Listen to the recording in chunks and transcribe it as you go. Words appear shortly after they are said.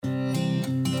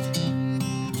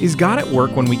Is God at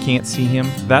work when we can't see him?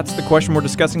 That's the question we're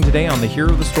discussing today on the Hero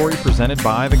of the Story presented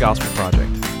by the Gospel Project.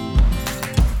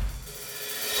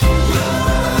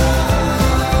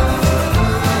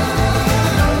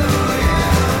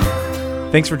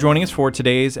 Thanks for joining us for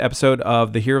today's episode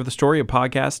of the Hero of the Story, a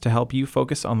podcast to help you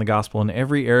focus on the gospel in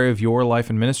every area of your life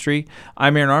and ministry.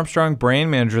 I'm Aaron Armstrong,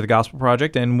 brand manager of the Gospel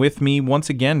Project, and with me once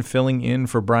again filling in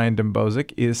for Brian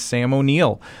Dembozic is Sam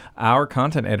O'Neill, our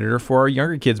content editor for our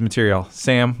younger kids material.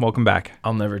 Sam, welcome back.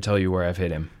 I'll never tell you where I've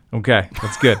hit him. Okay,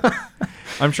 that's good.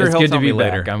 I'm sure it's he'll good tell to be me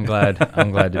later. back.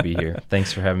 I'm glad to be here.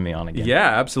 Thanks for having me on again. Yeah,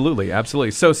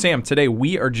 absolutely. So, Sam, today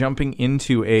we are jumping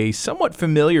into a somewhat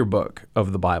familiar book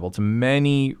of the Bible to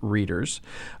many readers,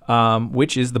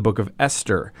 which is the book of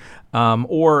Esther,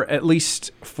 or at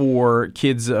least for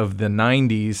kids of the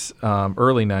 90s,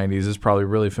 early 90s, is probably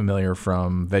really familiar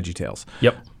from VeggieTales.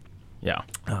 Yep. Yeah.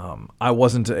 I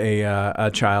wasn't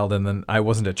a child, and then I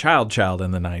wasn't a child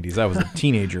in the 90s. I was a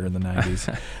teenager in the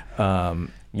 90s.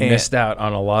 You missed out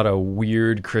on a lot of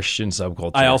weird Christian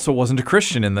subculture. I also wasn't a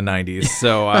Christian in the 90s,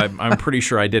 so I'm pretty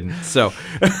sure I didn't. So,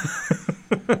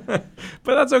 but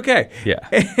that's okay. Yeah.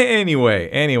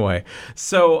 Anyway.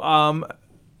 So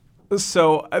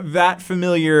that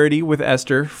familiarity with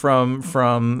Esther from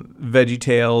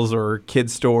VeggieTales or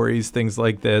kid stories, things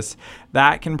like this,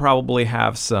 that can probably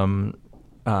have some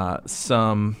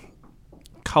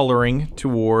coloring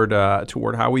toward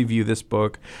how we view this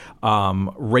book.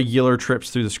 Regular trips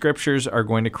through the scriptures are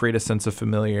going to create a sense of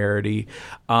familiarity.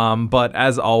 But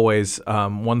as always,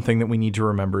 one thing that we need to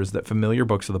remember is that familiar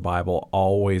books of the Bible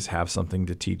always have something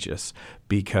to teach us,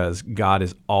 because God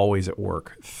is always at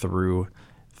work through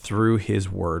his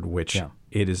word, which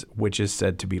is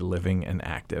said to be living and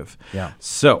active. Yeah.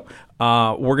 So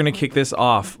we're going to kick this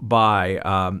off by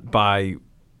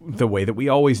the way that we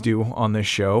always do on this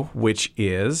show, which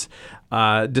is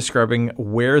describing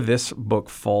where this book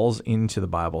falls into the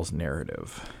Bible's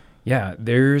narrative. Yeah,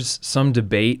 there's some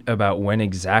debate about when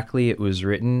exactly it was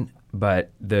written,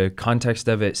 but the context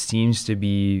of it seems to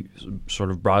be, sort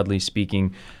of broadly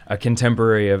speaking, a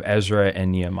contemporary of Ezra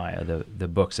and Nehemiah, the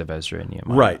books of Ezra and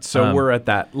Nehemiah. Right. So we're at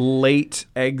that late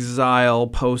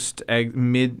exile,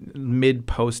 mid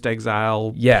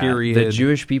post-exile period. The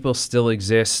Jewish people still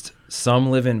exist.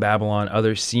 Some live in Babylon.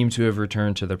 Others seem to have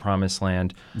returned to the Promised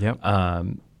Land. Yep.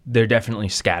 They're definitely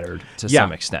scattered to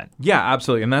some extent. Yeah,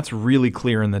 absolutely. And that's really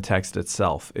clear in the text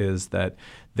itself, is that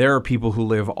there are people who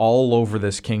live all over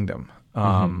this kingdom,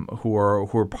 who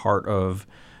are part of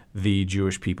the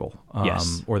Jewish people,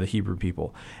 or the Hebrew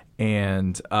people,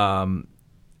 and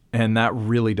that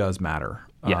really does matter.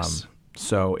 Yes.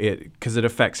 So because it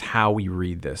affects how we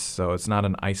read this. So it's not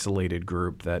an isolated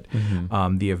group that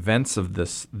the events of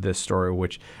this story,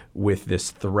 which with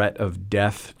this threat of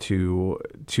death to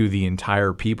the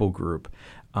entire people group,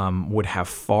 would have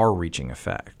far-reaching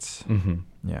effects. Mm-hmm.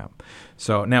 Yeah.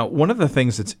 So now, one of the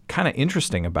things that's kind of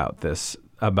interesting about this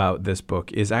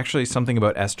book is actually something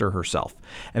about Esther herself,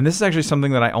 and this is actually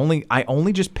something that I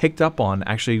only just picked up on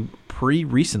actually pretty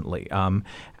recently,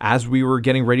 as we were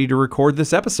getting ready to record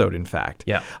this episode. In fact,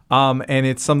 yeah. And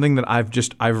it's something that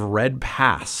I've read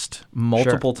past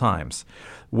multiple times,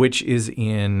 which is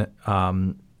in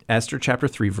Esther chapter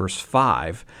 3, verse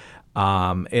 5.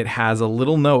 It has a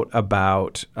little note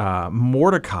about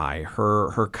Mordecai,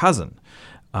 her cousin,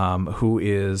 who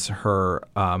is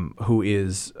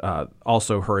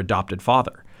also her adopted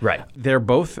father. Right. They're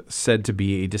both said to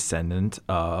be a descendant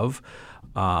of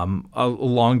a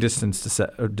long distance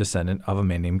descendant of a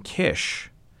man named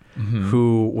Kish,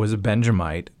 who was a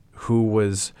Benjamite, who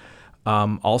was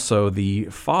also the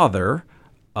father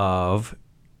of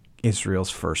Israel's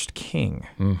first king,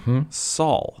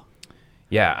 Saul.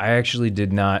 Yeah, I actually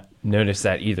did not notice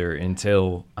that either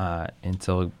until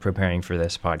preparing for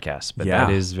this podcast. But that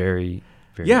is very,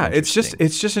 very interesting.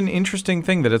 it's just an interesting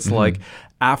thing that it's like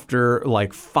after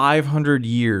 500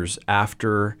 years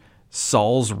after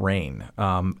Saul's reign,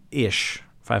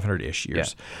 500-ish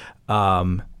years,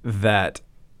 that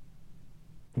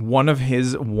one of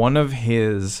his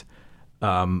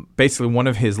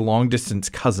long distance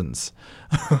cousins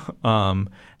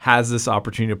has this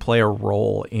opportunity to play a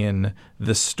role in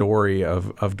the story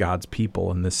of God's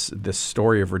people and this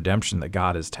story of redemption that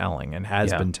God is telling and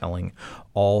has been telling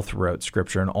all throughout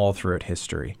Scripture and all throughout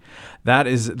history.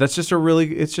 That's just a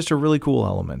really cool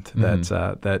element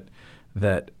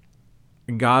that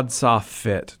God saw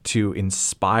fit to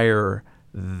inspire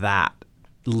that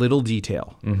little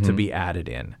detail to be added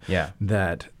in. Yeah,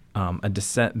 that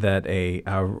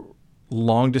a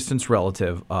long distance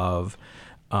relative of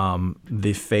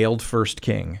the failed first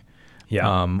king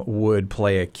would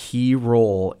play a key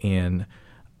role in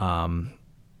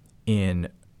in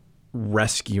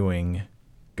rescuing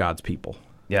God's people.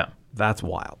 Yeah. That's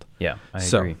wild. Yeah, I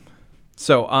agree.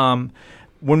 So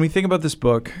when we think about this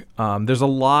book, there's a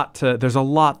lot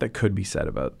that could be said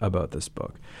about this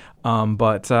book.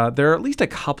 But there are at least a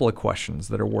couple of questions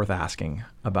that are worth asking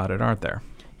about it, aren't there?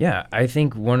 Yeah, I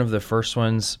think one of the first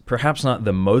ones, perhaps not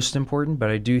the most important, but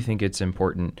I do think it's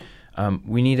important.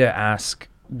 We need to ask,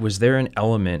 was there an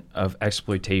element of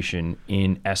exploitation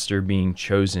in Esther being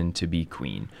chosen to be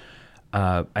queen?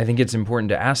 I think it's important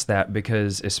to ask that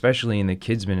because, especially in the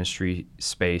kids ministry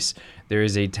space, there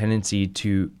is a tendency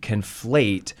to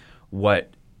conflate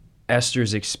what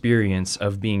Esther's experience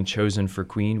of being chosen for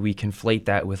queen. We conflate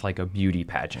that with like a beauty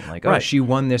pageant, like, right. Oh, she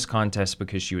won this contest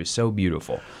because she was so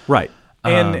beautiful. Right.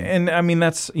 And I mean,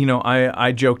 that's,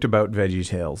 I joked about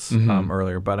VeggieTales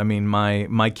earlier, but I mean,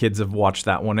 my kids have watched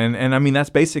that one. And I mean, that's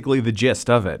basically the gist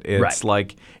of it. It's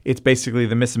like, it's basically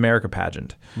the Miss America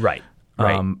pageant. Right.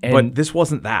 Right. But this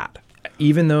wasn't that.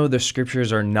 Even though the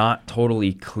scriptures are not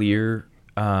totally clear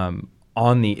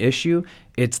on the issue,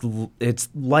 it's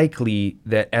likely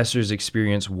that Esther's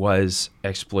experience was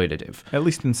exploitative. At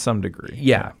least in some degree.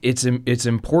 Yeah. It's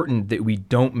important that we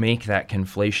don't make that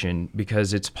conflation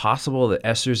because it's possible that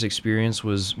Esther's experience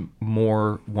was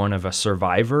more one of a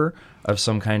survivor of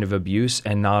some kind of abuse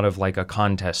and not of like a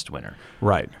contest winner.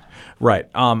 Right. Right.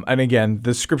 And again,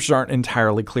 the scriptures aren't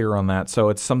entirely clear on that, so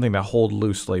it's something to hold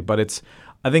loosely. But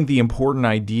I think the important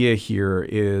idea here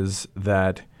is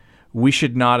that we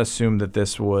should not assume that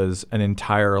this was an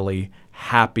entirely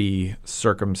happy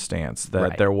circumstance,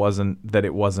 that there wasn't the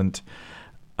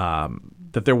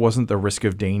risk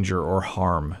of danger or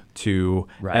harm to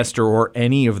Esther or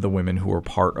any of the women who were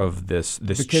part of this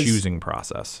choosing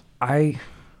process. I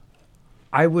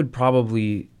would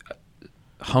probably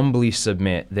humbly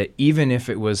submit that even if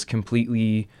it was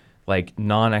completely like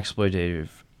non-exploitative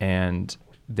and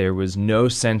there was no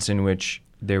sense in which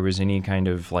there was any kind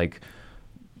of like,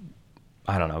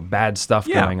 I don't know, bad stuff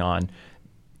going on,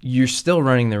 you're still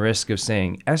running the risk of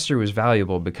saying Esther was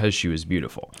valuable because she was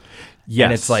beautiful. Yes.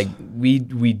 And it's like we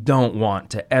don't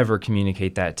want to ever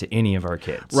communicate that to any of our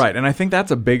kids. Right. And I think that's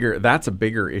a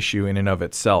bigger issue in and of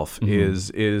itself.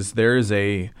 Is there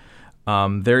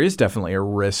is definitely a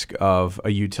risk of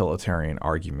a utilitarian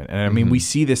argument. And I mean, we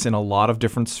see this in a lot of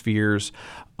different spheres.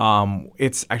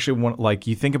 It's actually one, like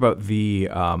you think about the,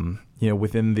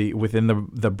 within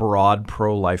the broad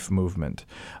pro-life movement,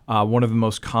 one of the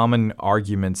most common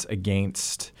arguments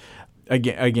against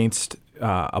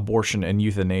abortion and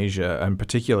euthanasia, and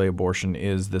particularly abortion,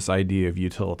 is this idea of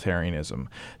utilitarianism.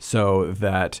 So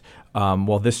that,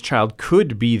 this child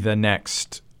could be the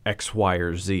next X, Y,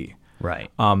 or Z.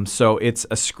 Right. So it's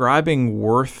ascribing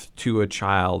worth to a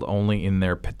child only in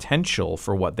their potential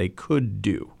for what they could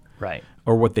do. Right.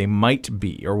 Or what they might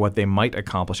be, or what they might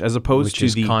accomplish, as opposed to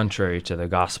the contrary to the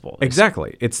gospel.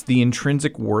 Exactly. It's the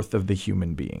intrinsic worth of the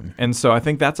human being. And so I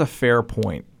think that's a fair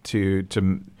point to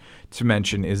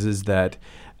mention is that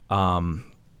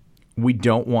we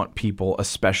don't want people,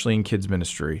 especially in kids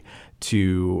ministry,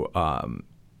 to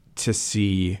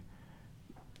see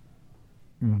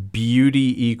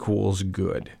beauty equals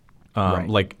good,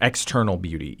 like external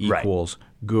beauty equals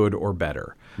good or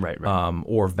better,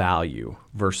 or value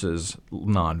versus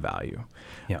non-value.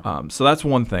 Yeah. So that's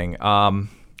one thing.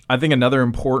 I think another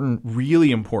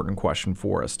really important question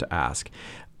for us to ask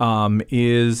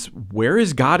is, where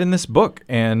is God in this book?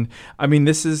 And I mean,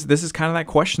 this is kind of that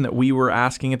question that we were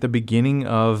asking at the beginning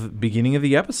of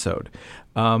the episode,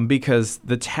 because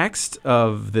the text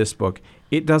of this book,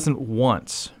 it doesn't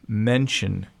once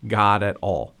mention God at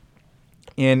all.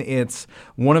 And it's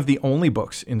one of the only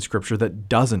books in Scripture that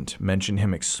doesn't mention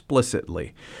him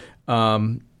explicitly.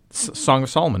 Song of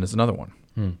Solomon is another one.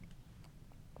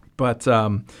 But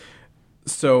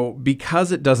so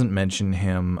because it doesn't mention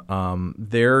him,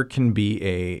 there can be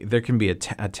a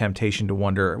temptation to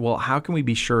wonder, well, how can we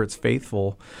be sure it's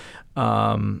faithful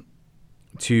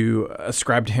to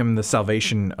ascribe to him the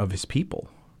salvation of his people,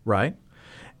 right?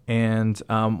 And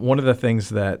one of the things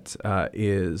that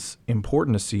is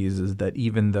important to see is that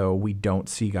even though we don't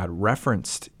see God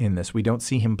referenced in this, we don't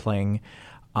see him playing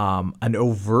an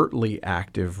overtly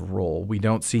active role. We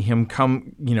don't see him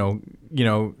come,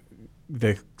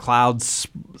 the clouds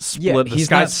split, the he's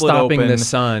sky not split stopping open. the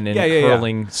sun and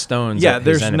hurling stones at his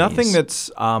there's enemies. nothing that's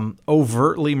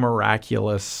overtly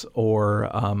miraculous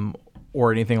or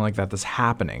anything like that that's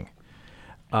happening.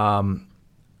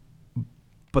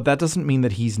 But that doesn't mean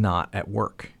that he's not at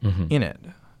work in it.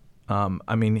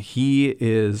 I mean, he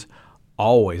is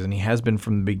always, and he has been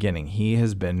from the beginning, he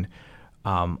has been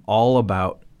all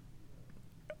about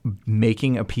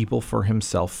making a people for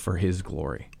himself for his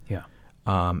glory. Yeah.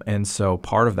 And so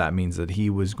part of that means that he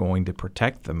was going to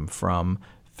protect them from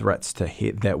threats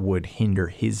that would hinder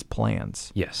his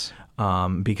plans. Yes.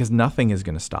 Because nothing is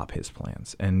going to stop his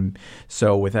plans. And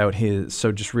so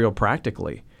just real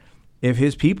practically, if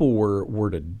his people were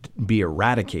to be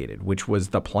eradicated, which was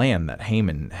the plan that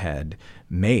Haman had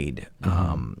made,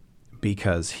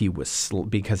 because he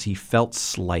felt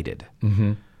slighted.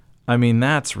 Mm-hmm. I mean,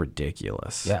 that's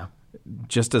ridiculous. Yeah.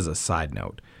 Just as a side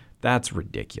note, that's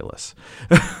ridiculous.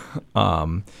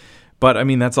 But I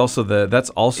mean, that's also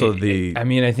the. I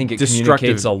mean, I think it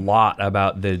communicates a lot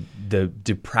about the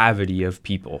depravity of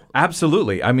people.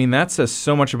 Absolutely. I mean, that says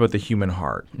so much about the human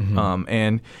heart.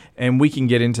 Mm-hmm. And we can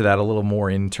get into that a little more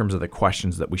in terms of the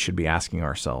questions that we should be asking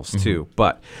ourselves too.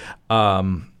 But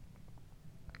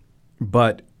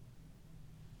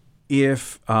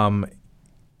if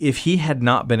he had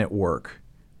not been at work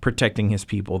protecting his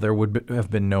people, there would have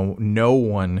been no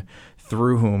one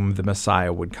through whom the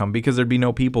Messiah would come, because there'd be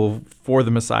no people for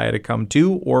the Messiah to come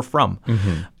to or from.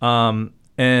 Mm-hmm.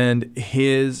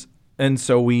 And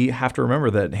so we have to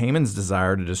remember that Haman's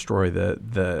desire to destroy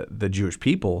the Jewish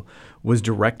people was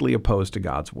directly opposed to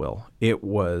God's will. He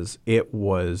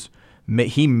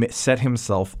set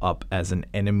himself up as an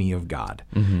enemy of God.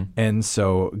 Mm-hmm. And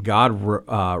so God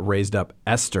raised up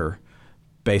Esther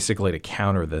basically to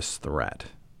counter this threat.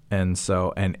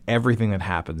 And everything that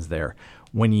happens there,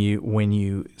 when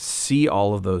you see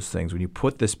all of those things, when you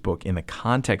put this book in the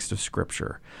context of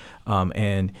Scripture,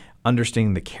 and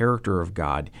understanding the character of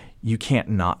God, you can't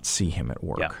not see him at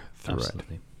work through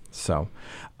absolutely. It. So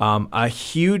a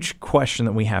huge question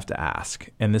that we have to ask,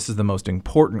 and this is the most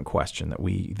important question that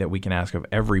we can ask of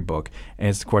every book, and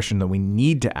it's the question that we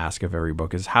need to ask of every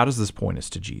book, is how does this point us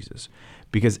to Jesus?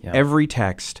 Because every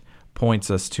text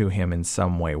points us to him in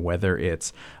some way, whether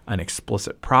it's an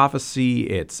explicit prophecy,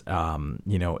 it's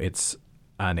it's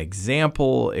an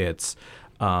example, it's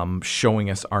showing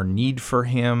us our need for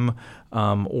him,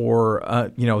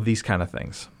 or these kind of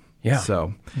things. Yeah.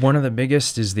 So one of the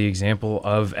biggest is the example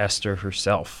of Esther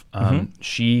herself.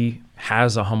 She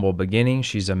has a humble beginning.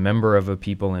 She's a member of a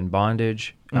people in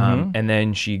bondage. And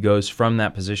then she goes from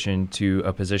that position to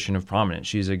a position of prominence.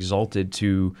 She's exalted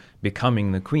to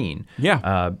becoming the queen.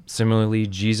 Yeah. Similarly,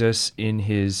 Jesus, in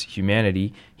his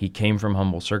humanity, he came from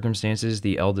humble circumstances,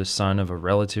 the eldest son of a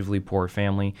relatively poor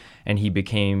family, and he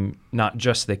became not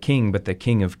just the king, but the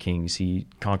King of Kings. He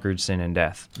conquered sin and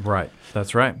death. Right.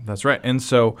 That's right. And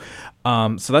so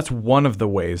that's one of the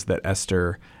ways that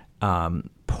Esther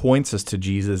points us to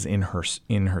Jesus in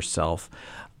herself.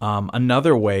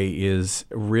 Another way is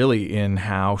really in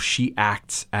how she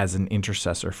acts as an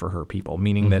intercessor for her people,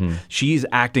 meaning that she's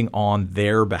acting on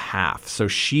their behalf. So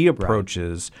she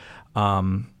approaches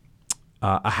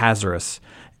Ahasuerus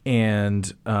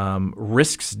and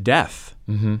risks death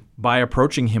by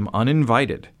approaching him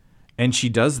uninvited. And she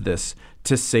does this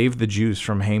to save the Jews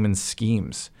from Haman's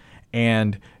schemes.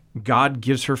 And God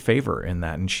gives her favor in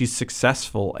that, and she's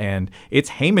successful. And it's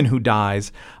Haman who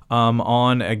dies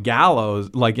on a gallows,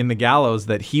 like in the gallows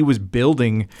that he was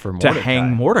building to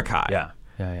hang Mordecai.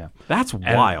 Yeah. That's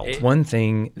wild. One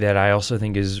thing that I also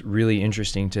think is really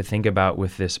interesting to think about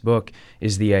with this book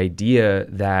is the idea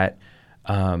that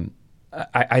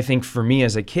I think for me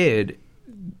as a kid,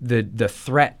 the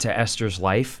threat to Esther's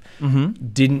life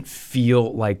didn't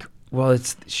feel like, well,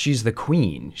 she's the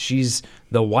queen. She's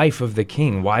the wife of the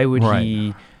king. Why would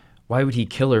he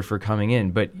kill her for coming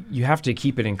in? But you have to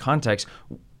keep it in context.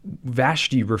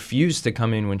 Vashti refused to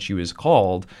come in when she was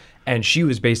called, and she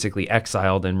was basically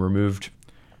exiled and removed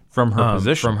from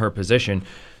her position.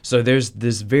 So there's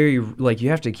this very, you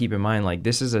have to keep in mind,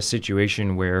 this is a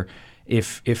situation where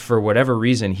if for whatever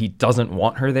reason he doesn't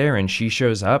want her there and she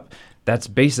shows up, that's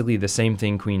basically the same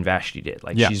thing Queen Vashti did.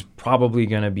 She's probably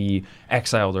going to be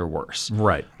exiled or worse.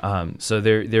 Right. So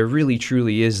there really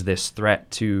truly is this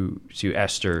threat to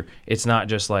Esther. It's not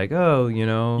just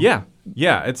Yeah.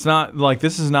 It's not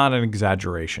this is not an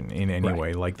exaggeration in any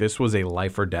way. This was a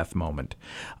life or death moment.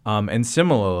 And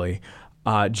similarly,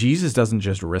 Jesus doesn't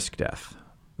just risk death,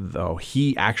 though.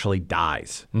 He actually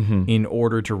dies in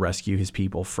order to rescue his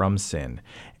people from sin.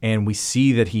 And we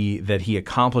see that he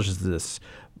accomplishes this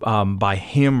by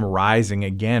him rising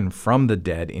again from the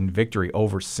dead in victory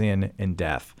over sin and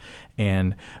death.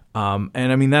 And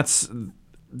I mean, that's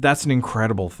an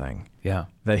incredible thing. Yeah.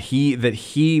 That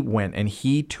he went and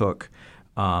he took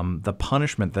the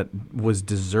punishment that was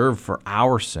deserved for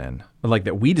our sin,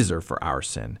 that we deserve for our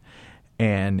sin,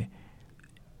 and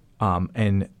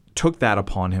took that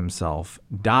upon himself,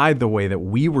 died the way that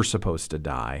we were supposed to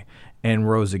die, and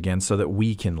rose again so that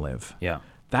we can live. Yeah.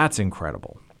 That's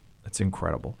incredible. That's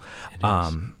incredible. It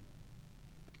is.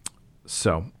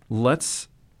 So let's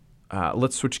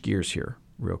switch gears here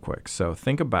real quick. So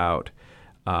think about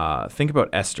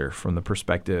Esther from the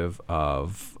perspective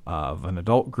of an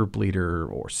adult group leader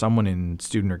or someone in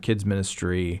student or kids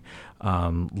ministry,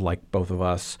 like both of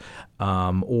us,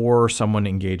 or someone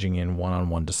engaging in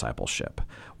one-on-one discipleship.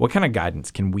 What kind of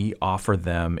guidance can we offer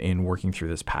them in working through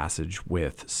this passage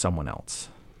with someone else?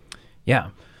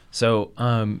 Yeah. So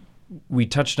we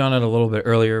touched on it a little bit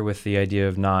earlier with the idea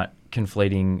of not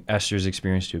conflating Esther's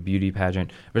experience to a beauty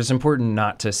pageant, but it's important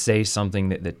not to say something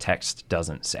that the text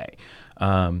doesn't say.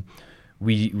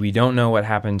 We don't know what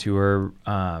happened to her,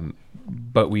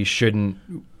 but we shouldn't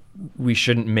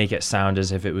make it sound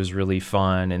as if it was really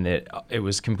fun and that it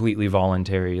was completely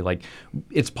voluntary. Like,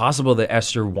 it's possible that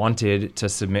Esther wanted to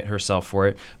submit herself for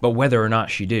it, but whether or not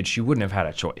she did, she wouldn't have had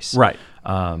a choice. Right.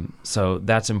 So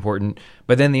that's important.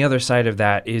 But then the other side of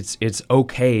that, it's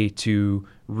okay to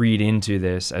read into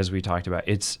this, as we talked about.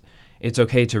 It's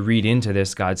okay to read into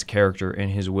this God's character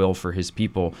and his will for his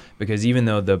people, because even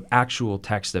though the actual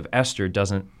text of Esther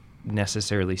doesn't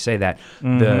necessarily say that,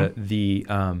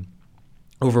 the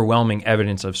overwhelming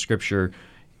evidence of Scripture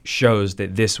shows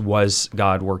that this was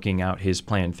God working out his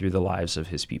plan through the lives of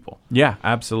his people. Yeah,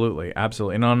 absolutely.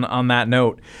 And on that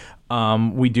note,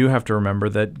 we do have to remember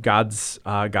that God's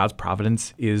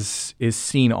providence is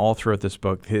seen all throughout this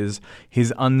book. His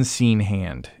unseen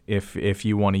hand, if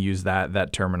you want to use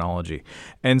that terminology,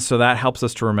 and so that helps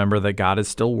us to remember that God is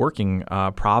still working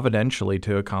providentially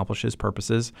to accomplish his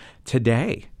purposes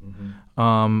today.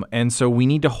 And so we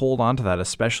need to hold on to that,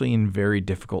 especially in very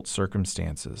difficult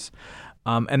circumstances.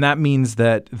 And that means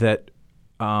that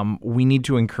we need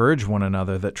to encourage one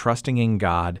another that trusting in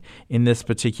God in this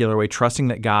particular way, trusting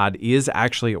that God is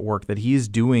actually at work, that he is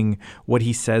doing what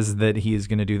he says that he is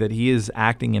going to do, that he is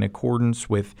acting in accordance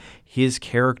with his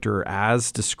character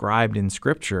as described in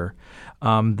Scripture,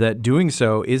 that doing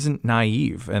so isn't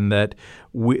naive, and that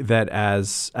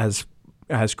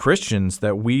as Christians,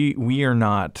 that we are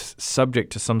not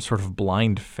subject to some sort of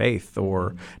blind faith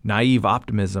or naive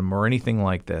optimism or anything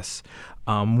like this.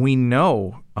 We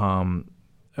know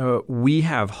we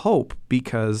have hope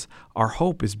because our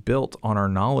hope is built on our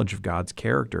knowledge of God's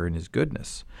character and his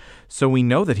goodness. So we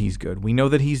know that he's good. We know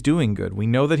that he's doing good. We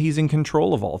know that he's in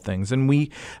control of all things. And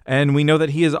we know that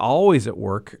he is always at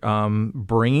work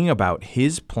bringing about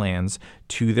his plans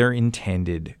to their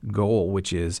intended goal,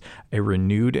 which is a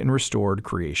renewed and restored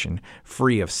creation,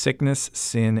 free of sickness,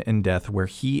 sin, and death, where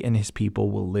he and his people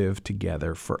will live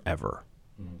together forever.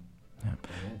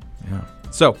 Yeah.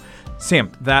 So,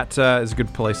 Sam, that is a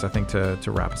good place, I think, to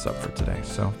wrap us up for today.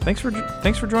 So thanks for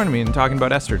joining me and talking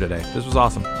about Esther today. This was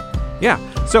awesome. Yeah.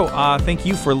 So thank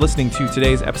you for listening to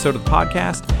today's episode of the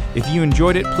podcast. If you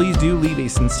enjoyed it, please do leave a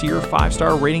sincere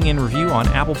 5-star rating and review on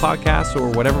Apple Podcasts or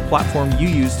whatever platform you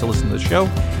use to listen to the show.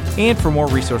 And for more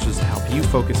resources to help you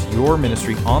focus your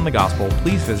ministry on the gospel,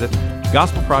 please visit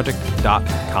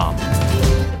gospelproject.com.